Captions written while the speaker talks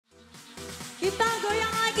Kita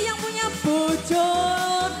goyang lagi yang punya Bojo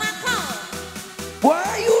Nakal.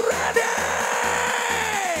 Why you ready?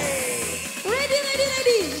 Ready, ready,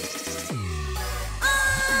 ready.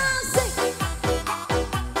 Asik.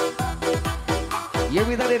 Ya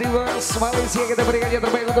minta dari Bos Malaysia kita berikan yang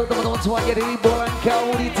terbaik untuk teman-teman semuanya dari Bolang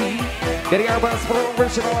Community. Dari Abas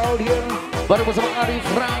Professional Audio. Baru bersama ARI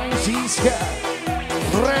FRANSISKA.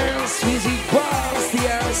 FRESS Music pasti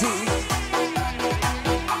asik.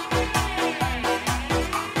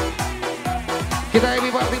 Kita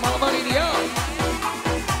happy party malam hari ini ya.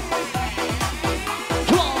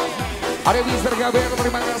 Ada Mr. Gaber,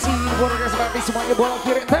 terima kasih. Keluarga seperti semuanya bola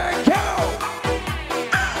kiri. Thank you.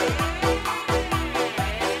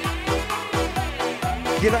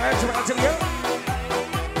 Kita acil-acil ya.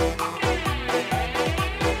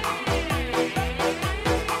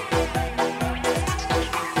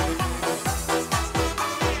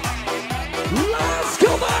 Let's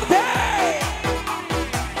go party.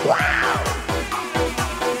 Wow.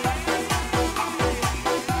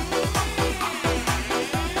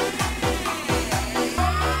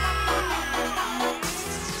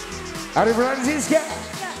 ARI FRANSISKA,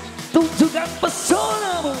 tunjukkan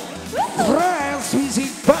pesonamu. Fresh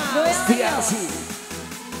Music pasti asik.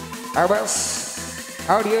 Abas,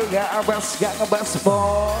 audio gak abas, gak ngebas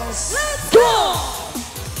bos. Let's go.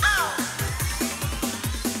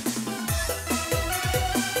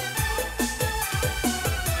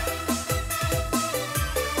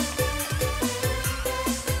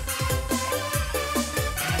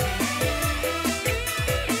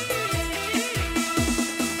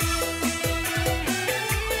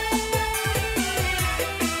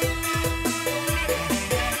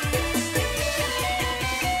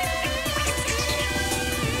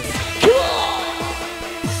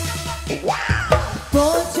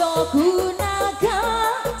 Bojoku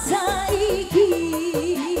nakal saiki,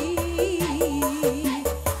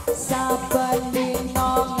 saben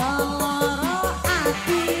dina ngeloro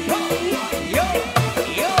ati. Gawe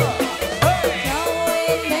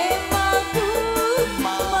memangku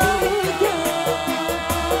memuja,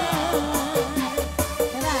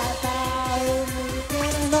 ra tau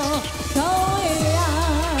mikirno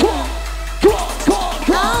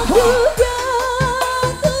gawean.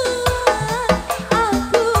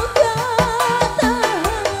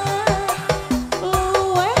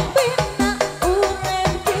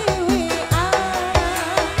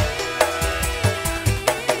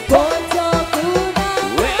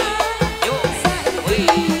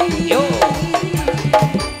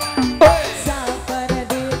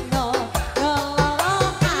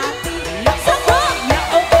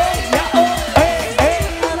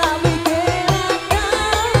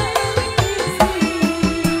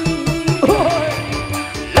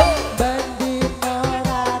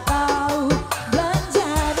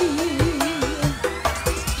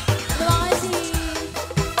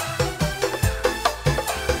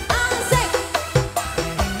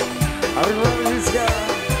 ARI FRANSISKA,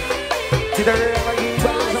 kita lagi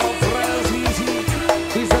bareng sama Fresh Music.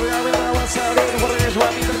 Bisa kami awas hari kepada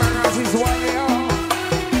suami, terima kasih semuanya.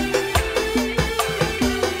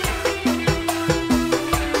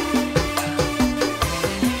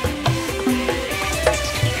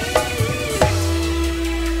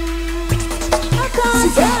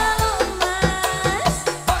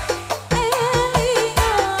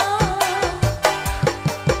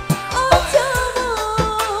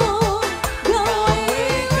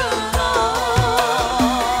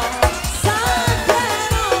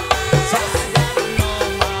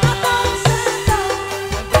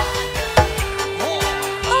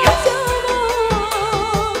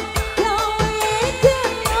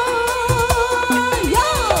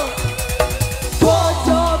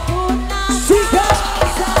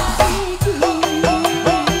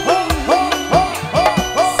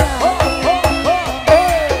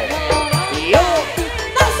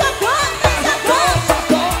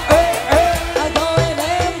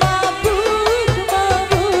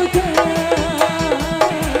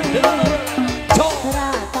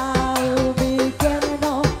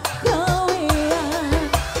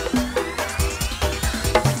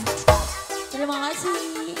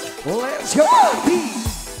 Let's go party.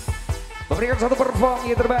 Memberikan satu perform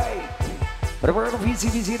yang terbaik. Merupakan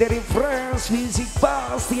visi-visi dari Fresh Music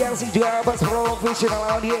pasti asik juga Abas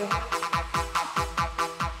Professional Audio.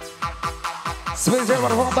 Spesial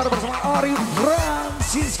perform baru bersama ARI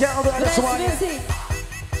FRANSISKA untuk anda semuanya.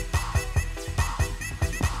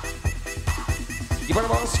 Gimana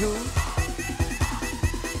bosku?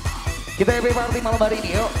 Kita happy party malam hari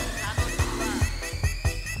ini yuk.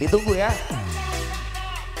 Ditunggu ya.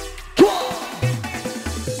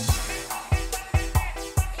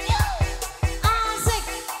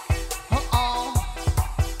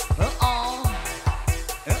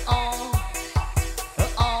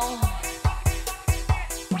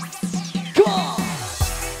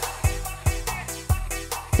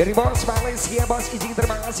 Dari bos Malaysia, bos izin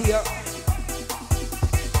terima kasih ya.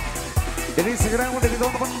 Jadi segera dari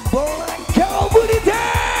teman-teman bola community.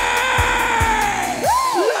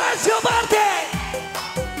 Let's go party.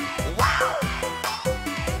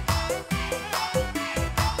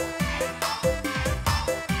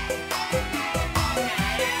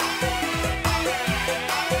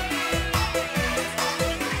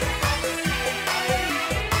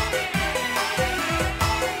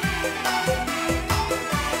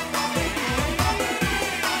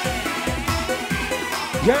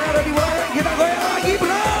 Yang ada di belakang kita goyang lagi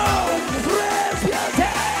bro. Fresh biasa.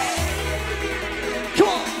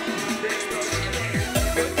 Come on.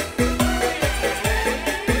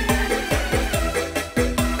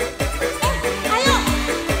 Ayo.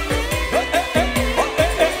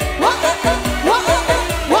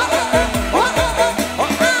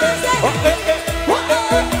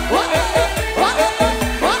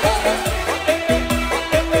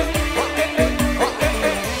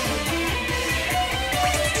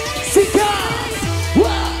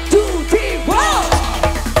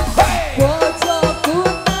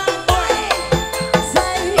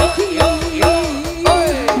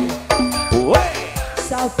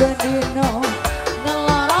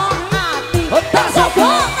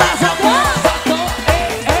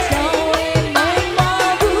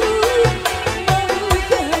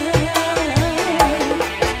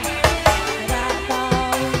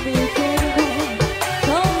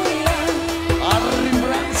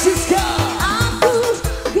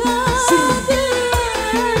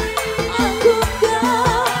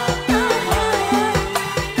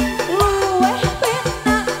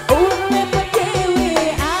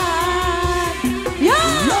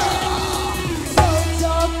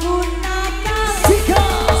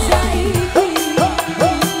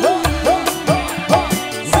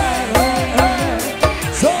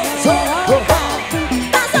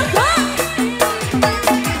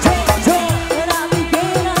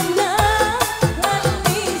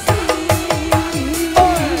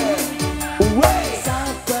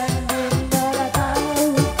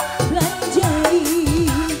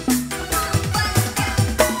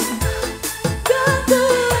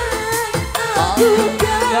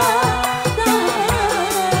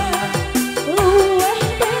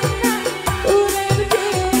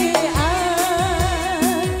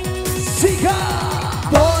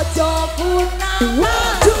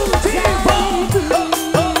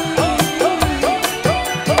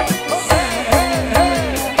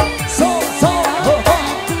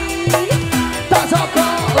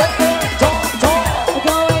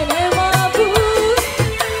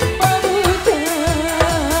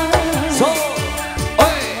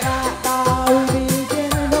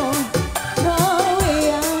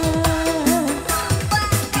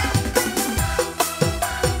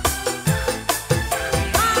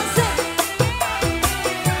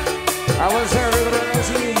 Awas saya terima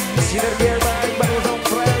kasih. Sinergi yang baik bareng sama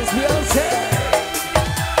Fresh biasa.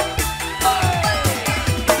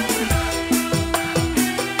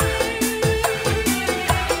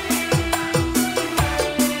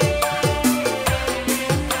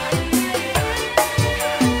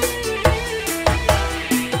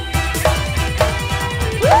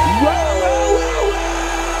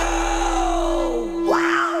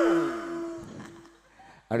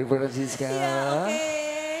 ARI FRANSISKA. Ya, oke.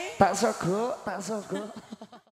 Tak soko, tak soko.